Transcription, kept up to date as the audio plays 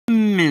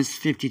Miss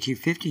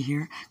 5250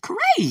 here,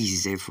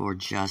 crazy for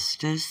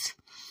justice.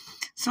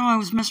 So I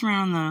was messing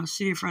around on the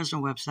City of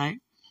Fresno website,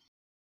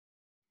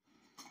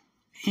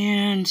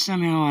 and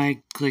somehow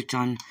I clicked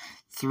on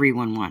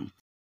 311.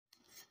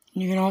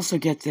 You can also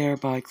get there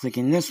by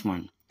clicking this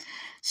one.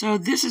 So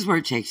this is where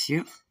it takes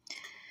you,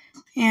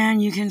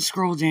 and you can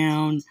scroll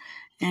down,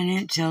 and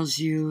it tells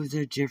you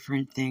the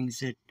different things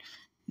that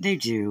they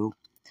do.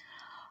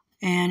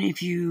 And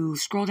if you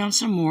scroll down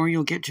some more,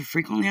 you'll get to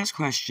frequently asked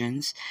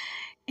questions,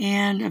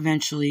 and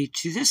eventually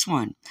to this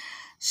one.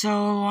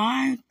 So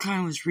I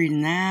kind of was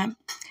reading that,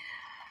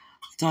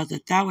 thought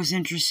that that was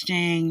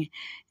interesting,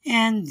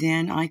 and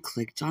then I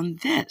clicked on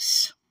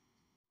this.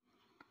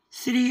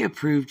 City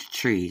approved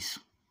trees.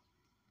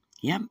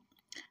 Yep,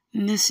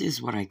 and this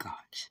is what I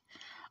got.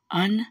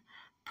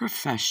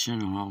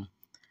 Unprofessional.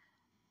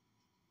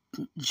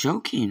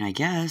 Joking, I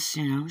guess,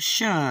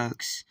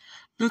 shucks.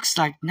 Looks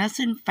like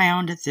nothing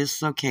found at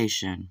this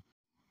location.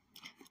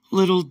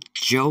 Little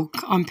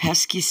joke on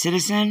pesky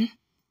citizen?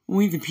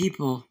 We the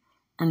people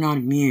are not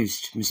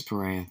amused, Miss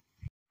Perea.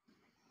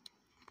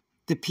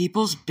 The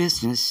people's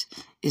business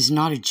is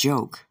not a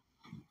joke,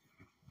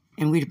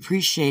 and we'd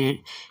appreciate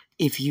it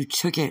if you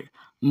took it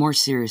more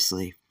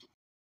seriously.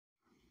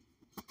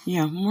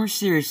 Yeah, more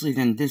seriously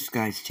than this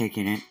guy's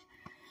taking it.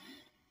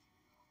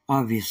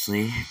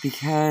 Obviously,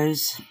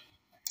 because,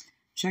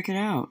 check it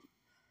out.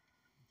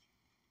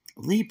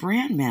 Lee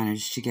Brand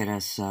managed to get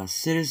us a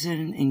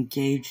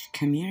citizen-engaged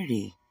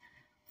community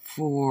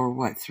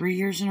for, 3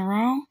 years in a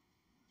row?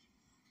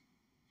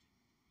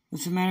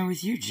 What's the matter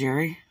with you,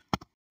 Jerry?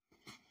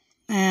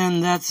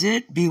 And that's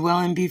it. Be well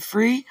and be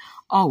free.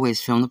 Always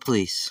film the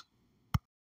police.